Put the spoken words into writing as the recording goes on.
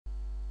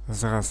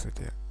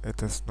Здравствуйте,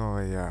 это снова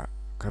я,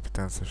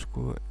 капитан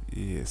Сашко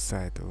и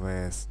сайт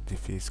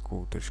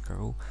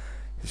vs-school.ru.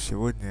 И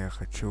сегодня я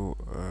хочу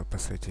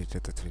посвятить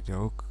этот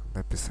видеоурок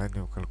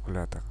написанию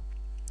калькулятора.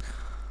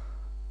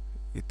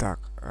 Итак,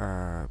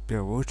 в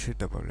первую очередь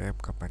добавляем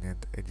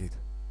компонент edit.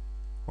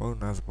 Он у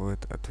нас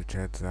будет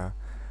отвечать за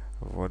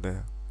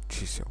вводы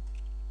чисел.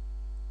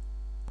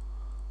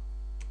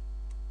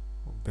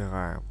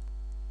 Убираем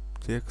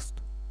текст,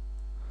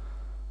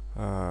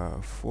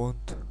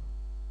 фонд,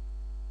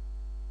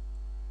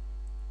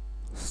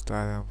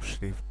 ставим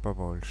шрифт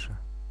побольше.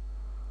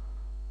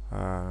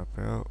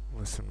 Например,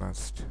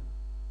 18.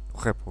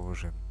 Хэппи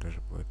уже даже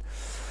будет.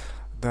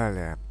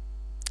 Далее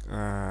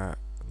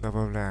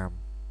добавляем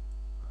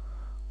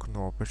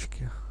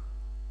кнопочки.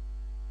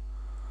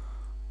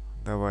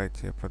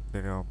 Давайте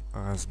подберем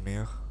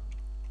размер.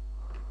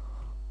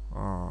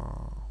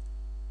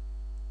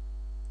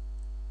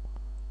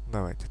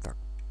 Давайте так.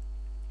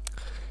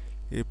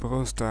 И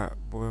просто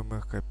будем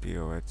их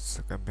копировать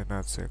с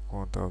комбинацией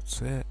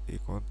Ctrl-C и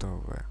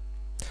Ctrl-V.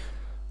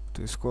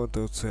 То есть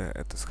Ctrl-C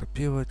это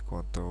скопировать,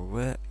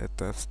 Ctrl-V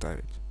это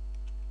вставить.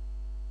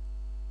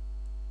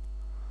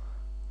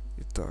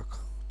 Итак,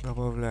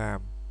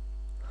 добавляем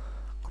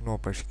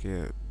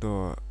кнопочки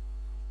до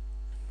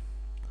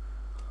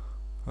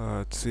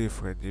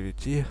цифры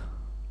 9.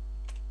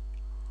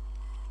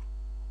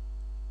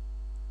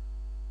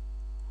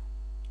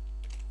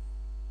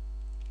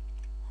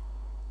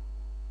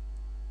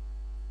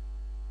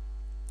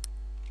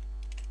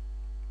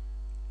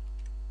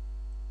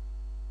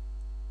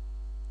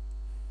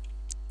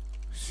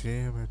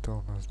 Это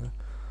у нас, да?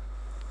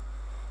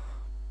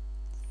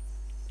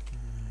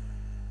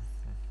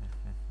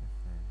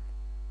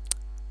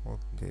 Вот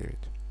 9.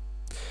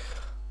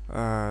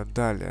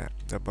 Далее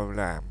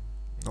добавляем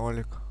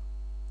нолик.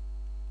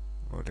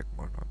 Нолик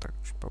можно вот так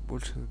чуть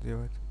побольше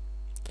сделать.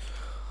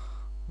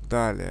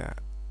 Далее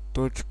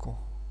точку.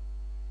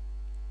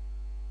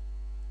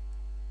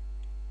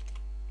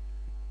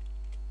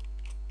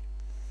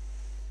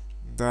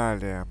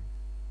 Далее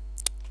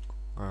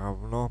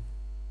равно.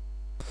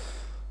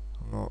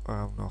 Но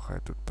равно хай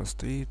тут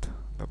постоит.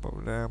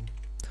 Добавляем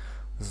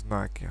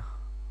знаки.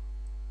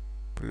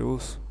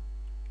 Плюс.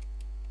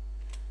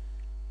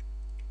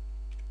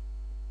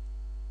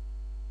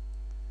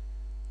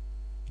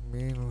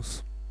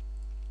 Минус.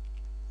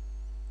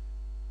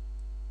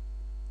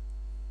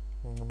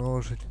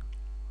 Умножить.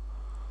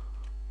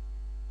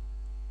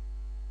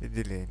 И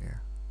деление.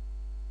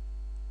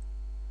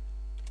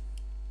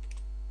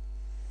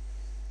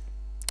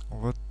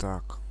 Вот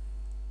так.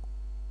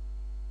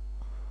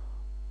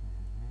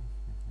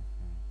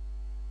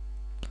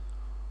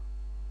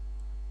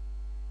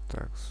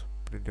 Так,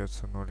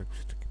 придется нолик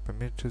все-таки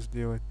поменьше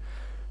сделать,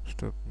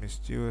 чтобы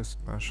вместилась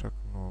наша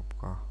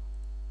кнопка.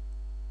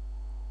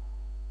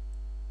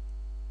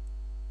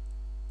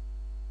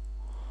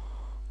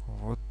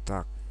 Вот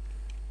так.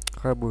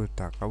 Хай будет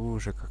так, а вы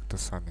уже как-то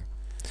сами.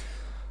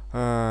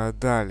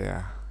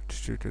 Далее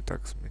чуть-чуть вот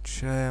так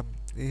смягчаем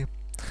и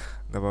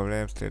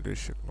добавляем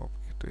следующие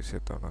кнопки. То есть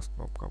это у нас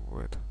кнопка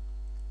будет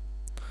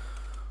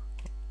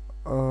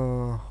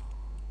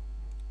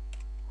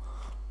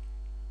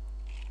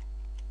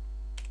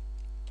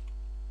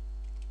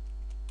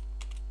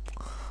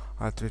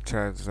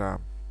отвечает за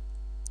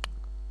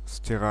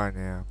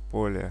стирание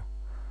поля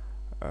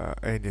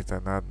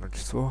эдита на одно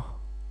число.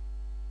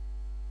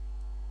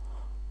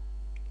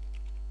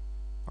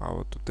 А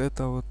вот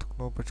эта вот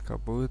кнопочка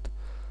будет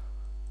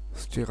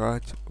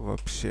стирать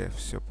вообще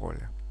все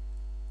поле.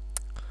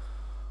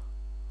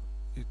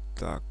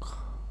 Итак,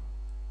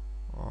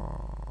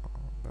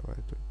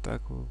 давайте вот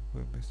так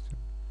выместим.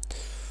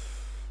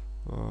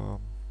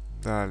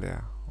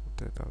 Далее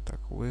вот это вот так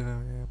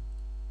выровняем.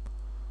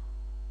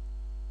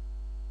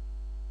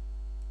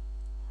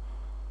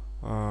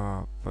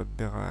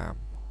 Подбираем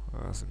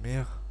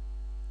размер.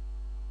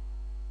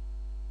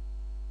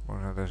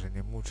 Можно даже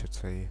не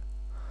мучиться и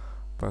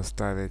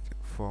поставить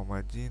form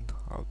 1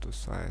 auto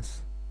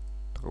size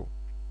true.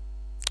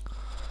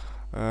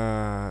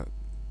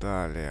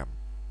 Далее.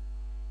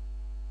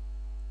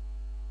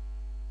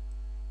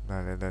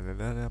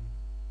 Далее.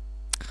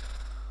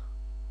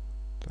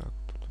 Так,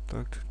 тут вот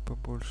так чуть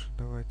побольше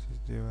давайте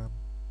сделаем.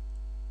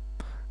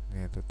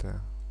 Нет, это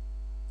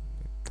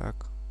не так.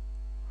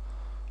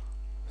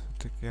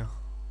 Все-таки.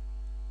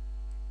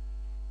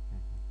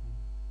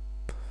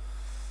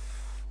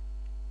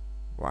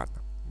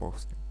 Ладно, бог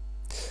с ним.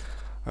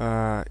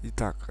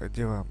 Итак,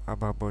 делаем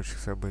обработчик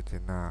событий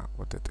на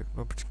вот этой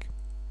кнопочке.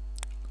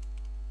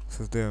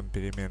 Создаем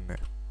переменные.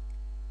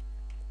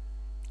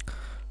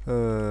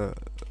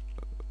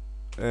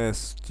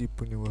 S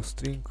тип у него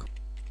string.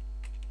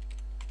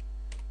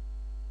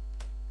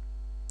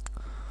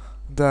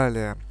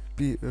 Далее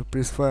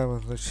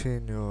присваиваем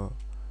значению,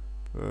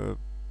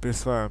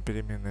 присваиваем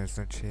переменное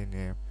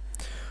значение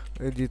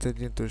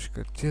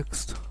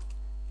edit1.text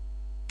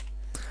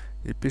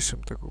и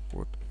пишем такой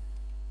код.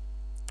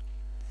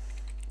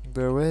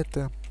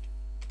 Давайте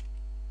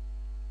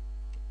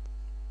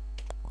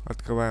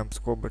открываем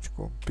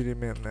скобочку,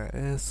 переменная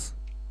s,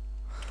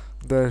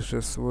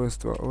 дальше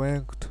свойство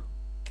length,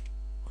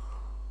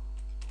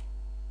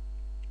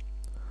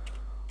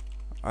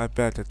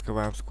 опять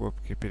открываем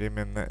скобки,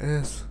 переменная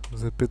s,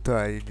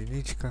 запятая,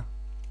 единичка,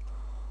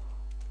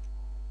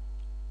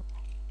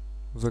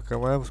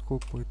 закрываем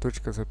скобку и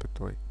точка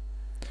запятой.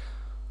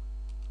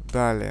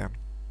 Далее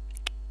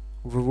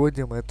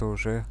выводим это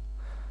уже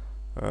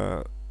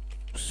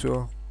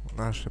все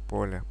наше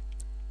поле.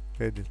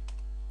 Edit.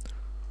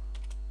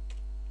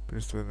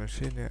 Плюсовое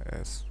значение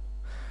s.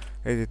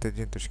 Edit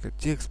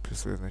 1.text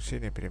плюсовое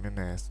значение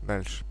переменная s.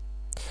 Дальше.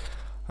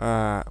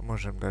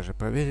 Можем даже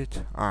проверить.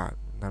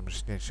 Нам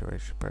же нечего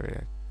еще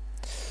проверять.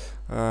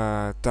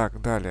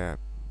 Так, далее.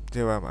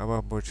 Делаем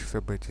обработчик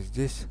событий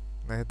здесь,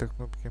 на этой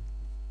кнопке.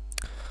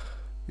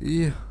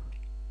 И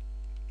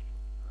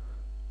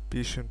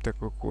пишем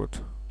такой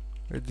код.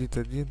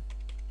 Edit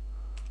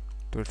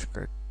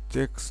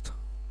 1.text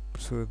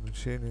плюсовое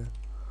значение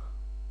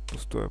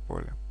пустое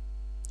поле.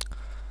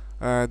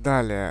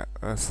 Далее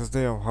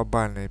создаем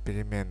глобальные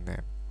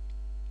переменные.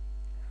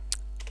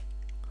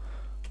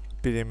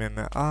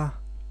 Переменная a,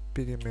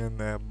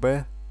 переменная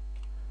b,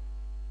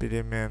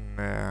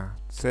 переменная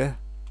c,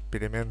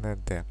 переменная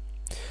d.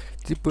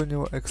 Тип у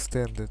него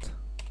extended.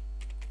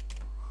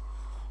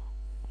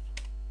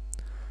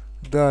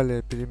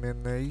 Далее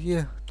переменная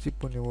e,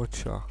 тип у него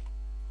char.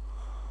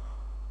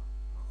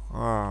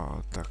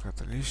 Так,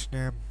 это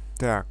лишнее.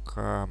 Так,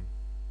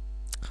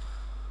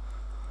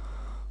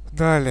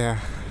 далее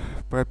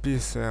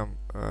прописываем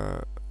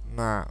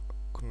на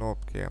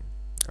кнопке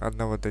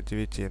 1 до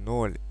 9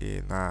 0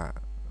 и на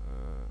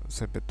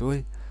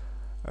запятой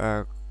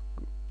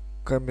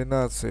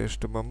комбинации,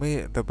 чтобы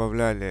мы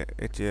добавляли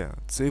эти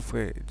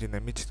цифры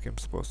динамическим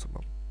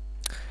способом.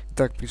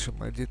 Итак,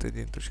 пишем edit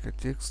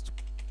 1.text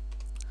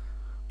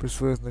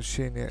плюсовое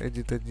значение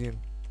edit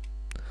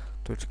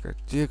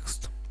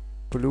 1.text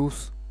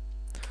плюс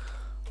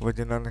в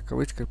одинарных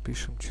кавычках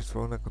пишем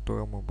число, на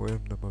которое мы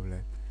будем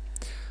добавлять.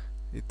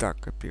 Итак,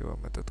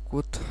 копируем этот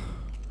код,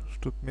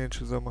 чтобы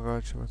меньше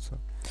заморачиваться.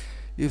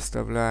 И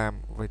вставляем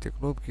в эти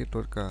кнопки,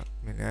 только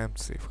меняем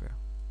цифры.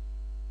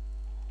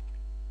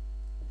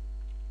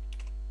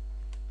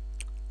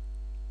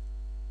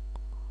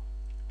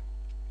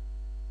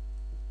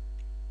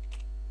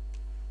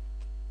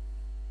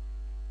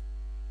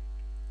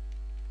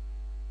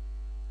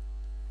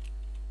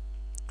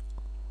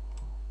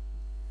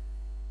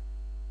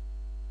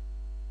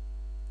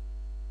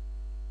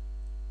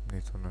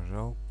 Не то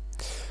нажал.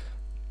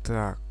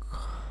 Так,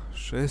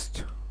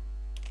 6,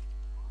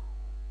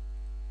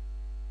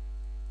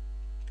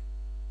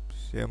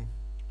 7,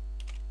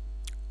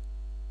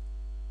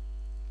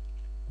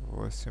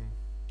 8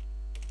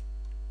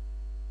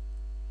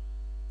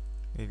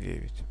 и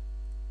 9.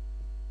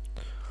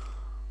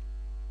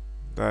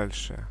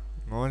 Дальше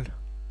 0.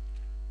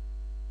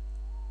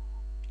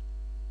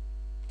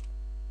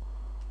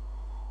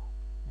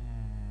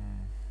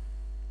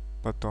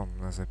 Потом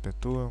на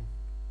запятую.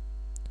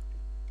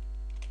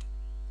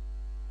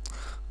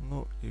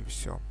 Ну и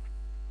все.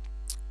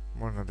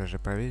 Можно даже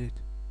проверить.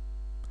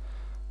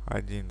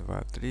 1,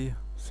 2, 3.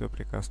 Все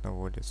прекрасно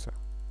вводится.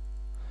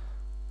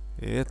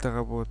 И это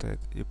работает,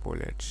 и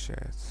поле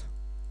очищается.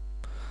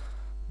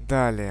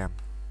 Далее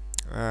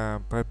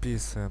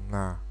прописываем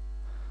на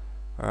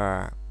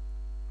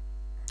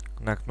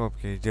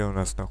кнопке, где у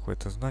нас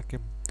находятся знаки.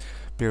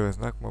 Первый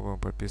знак мы будем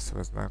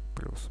прописывать знак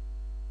плюс.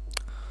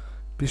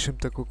 Пишем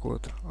такой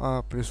код.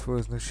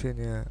 Плюсовое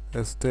значение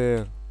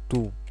str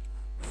to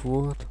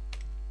float.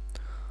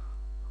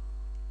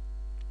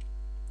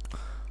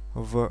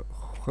 В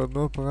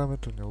входной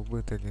параметр у него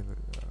будет edit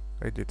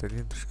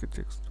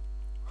 1.text.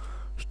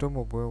 Что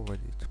мы будем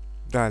вводить?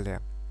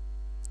 Далее.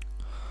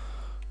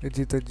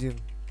 Edit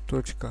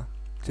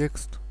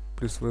 1.text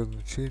плюсовое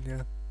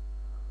значение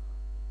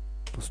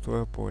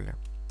пустое поле.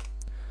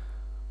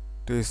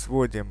 То есть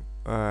вводим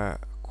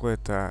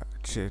какое-то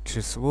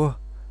число.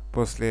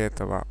 После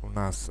этого у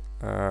нас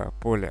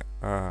поле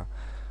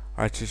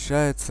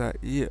очищается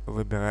и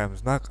выбираем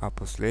знак, а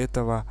после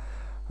этого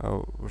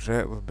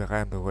уже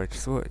выбираем другое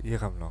число и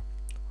равно.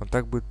 Вот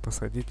так будет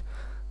происходить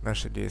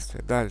наше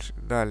действие.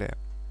 Далее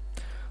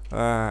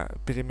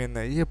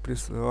переменная e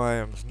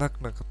присылаем знак,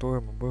 на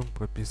который мы будем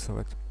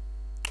прописывать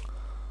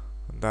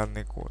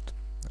данный код.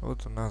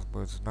 Вот у нас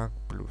будет знак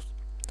плюс.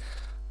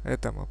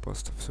 Это мы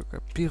просто все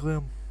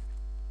копируем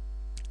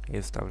и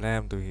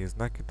вставляем другие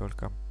знаки,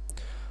 только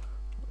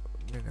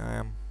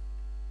меняем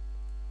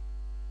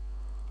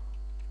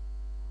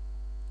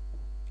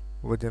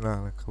в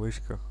одинарных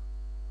кавычках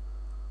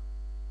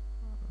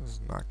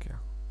знаки.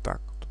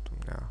 Так, тут у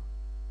меня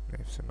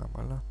все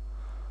нормально.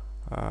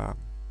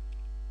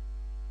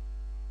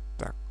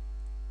 Так,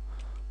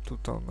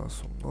 тут у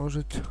нас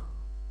умножить,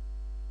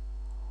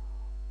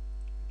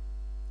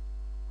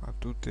 а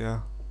тут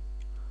я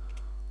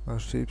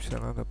ошибся,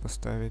 надо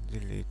поставить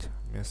делить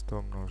вместо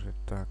умножить.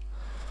 Так,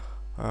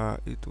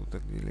 и тут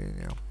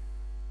отделение.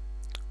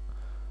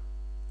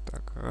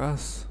 Так,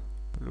 раз,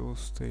 плюс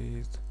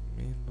стоит,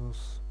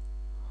 минус,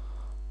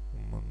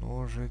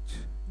 умножить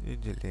и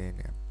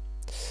деление.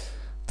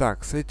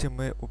 Так, с этим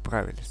мы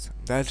управились.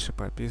 Дальше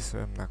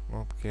прописываем на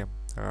кнопке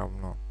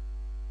равно.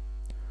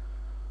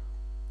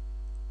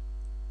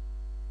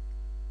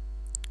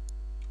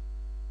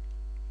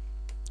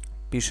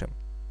 Пишем.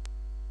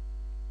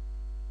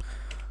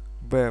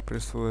 b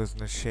присвоит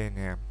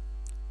значение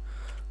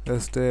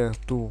str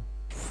to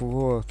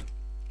float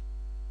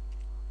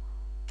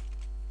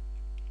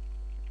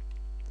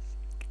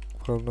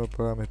входной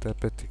параметр,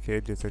 опять-таки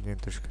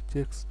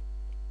edit1.text.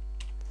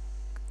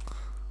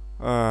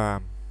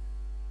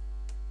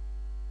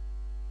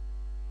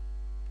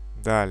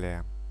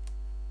 Далее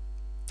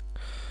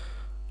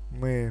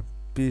мы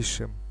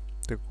пишем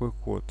такой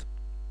код.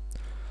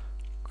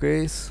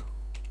 Case,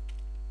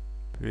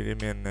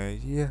 переменная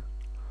e,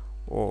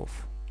 of.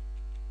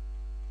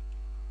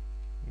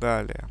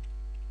 Далее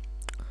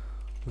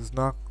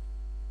знак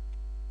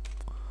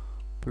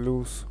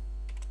плюс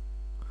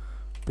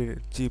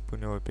тип у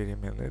него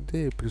переменная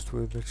d и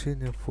присвоит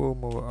значение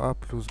формула a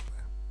плюс b.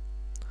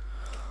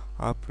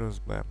 a плюс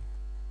b.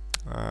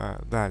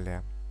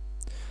 Далее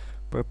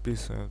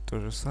прописываем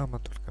то же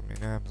самое, только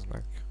меняем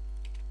знаки.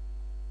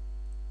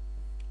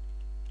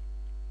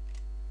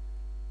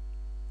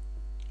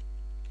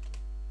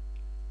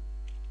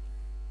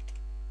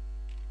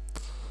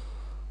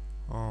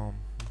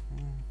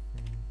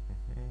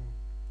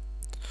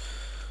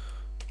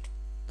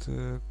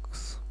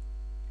 Текст.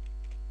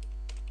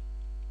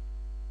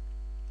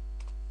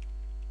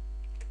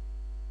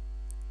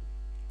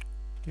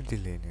 И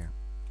деление.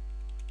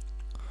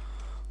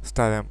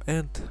 Ставим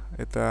end.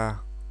 Это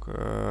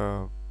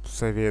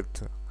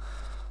совет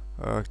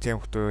к тем,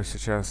 кто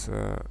сейчас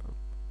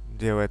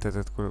делает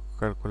этот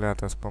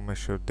калькулятор с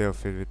помощью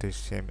delphi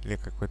 2007 или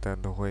какой-то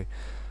другой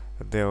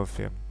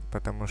delphi,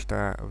 потому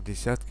что в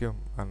десятке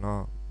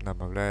оно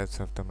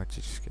добавляется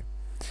автоматически.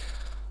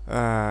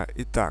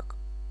 Итак,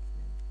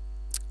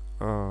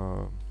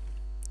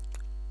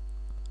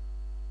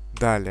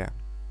 далее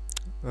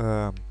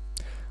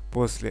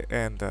после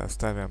end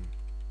ставим,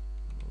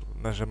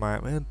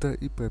 нажимаем Enter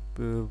и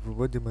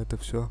выводим это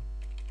все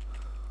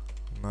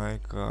на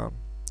экран.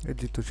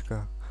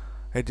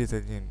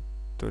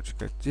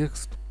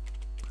 edit1.text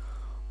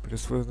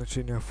присвоит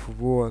значение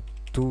float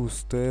to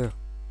str,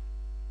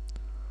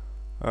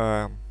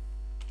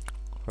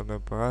 входной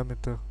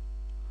параметр,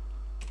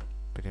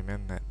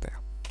 переменная d.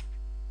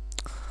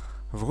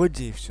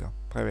 Вроде и все.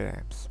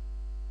 Проверяемся.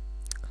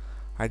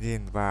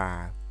 1,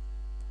 2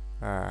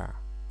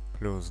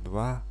 плюс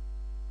 2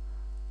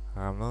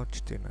 равно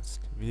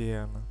 14.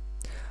 Верно.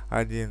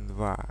 1,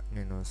 2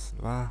 минус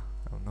 2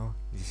 равно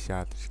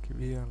десяточки.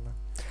 Верно.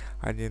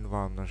 1,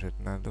 2 умножить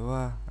на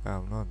 2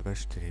 равно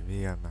 24.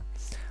 Верно.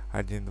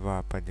 1,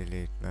 2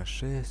 поделить на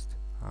 6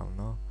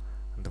 равно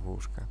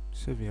двушка.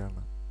 Все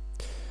верно.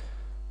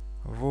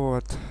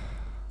 Вот.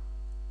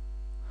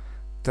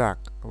 Так,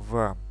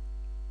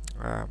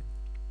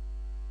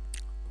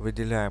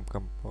 выделяем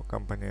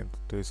компонент,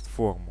 то есть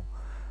форму.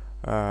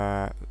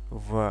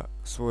 В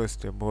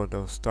свойстве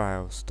border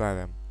style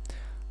ставим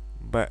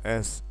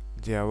bs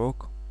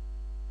диалог.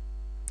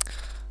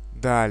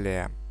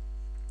 Далее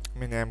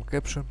меняем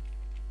caption.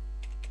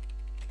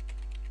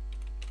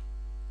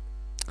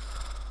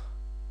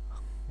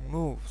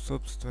 Ну,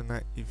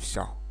 собственно, и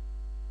все.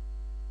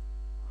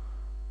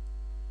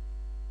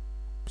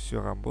 Все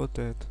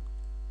работает.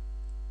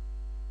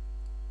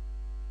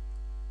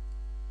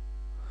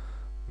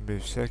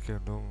 Без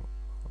всяких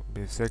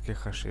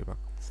ошибок.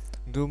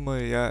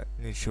 Думаю, я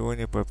ничего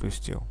не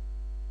пропустил.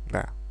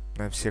 Да,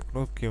 на все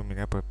кнопки у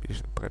меня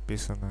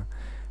прописано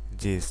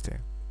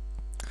действие.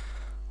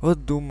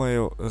 Вот,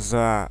 думаю,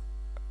 за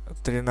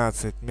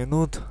 13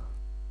 минут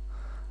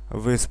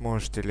вы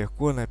сможете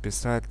легко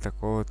написать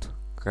такой вот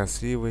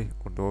красивый,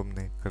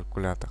 удобный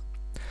калькулятор.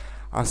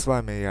 А с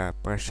вами я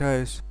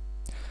прощаюсь.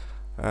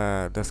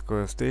 До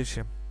скорой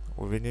встречи.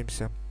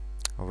 Увидимся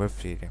в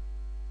эфире.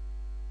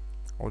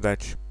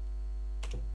 Удачи!